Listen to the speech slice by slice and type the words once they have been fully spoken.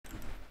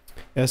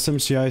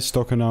SMCI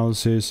stock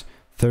analysis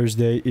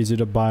Thursday. Is it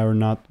a buy or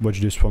not?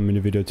 Watch this 1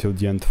 minute video till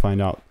the end to find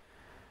out.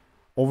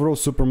 Overall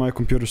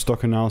supermicrocomputer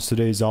stock analysis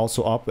today is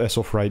also up as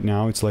of right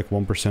now. It's like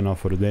 1% off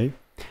for the day.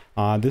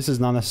 This is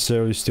not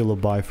necessarily still a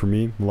buy for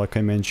me. Like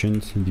I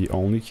mentioned, the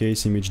only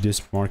case in which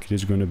this market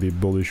is going to be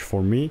bullish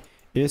for me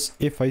is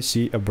if I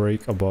see a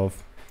break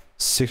above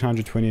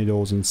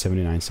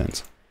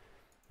 $628.79.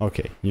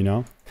 Okay, you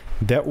know,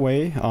 that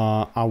way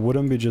I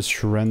wouldn't be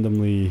just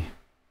randomly.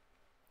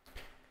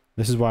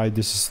 This is why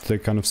this is the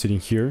kind of sitting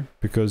here,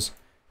 because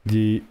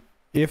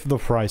if the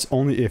price,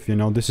 only if, you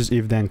know, this is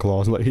if then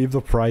clause, like if the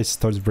price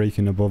starts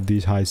breaking above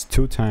these highs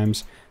 2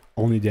 times,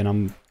 only then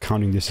I'm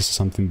counting this as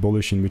something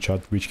bullish, in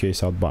which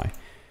case I'll buy.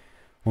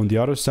 On the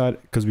other side,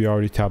 because we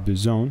already tapped the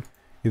zone,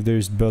 if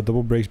there's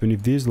double breaks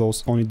beneath these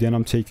lows, only then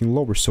I'm taking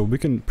lower. So we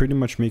can pretty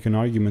much make an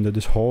argument that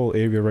this whole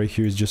area right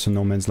here is just a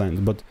no man's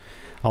land, but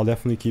I'll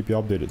definitely keep you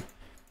updated.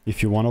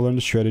 If you want to learn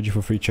the strategy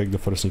for free, check the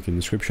first link in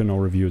the description. All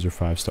reviews are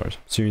 5 stars.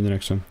 See you in the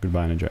next one.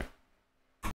 Goodbye and enjoy.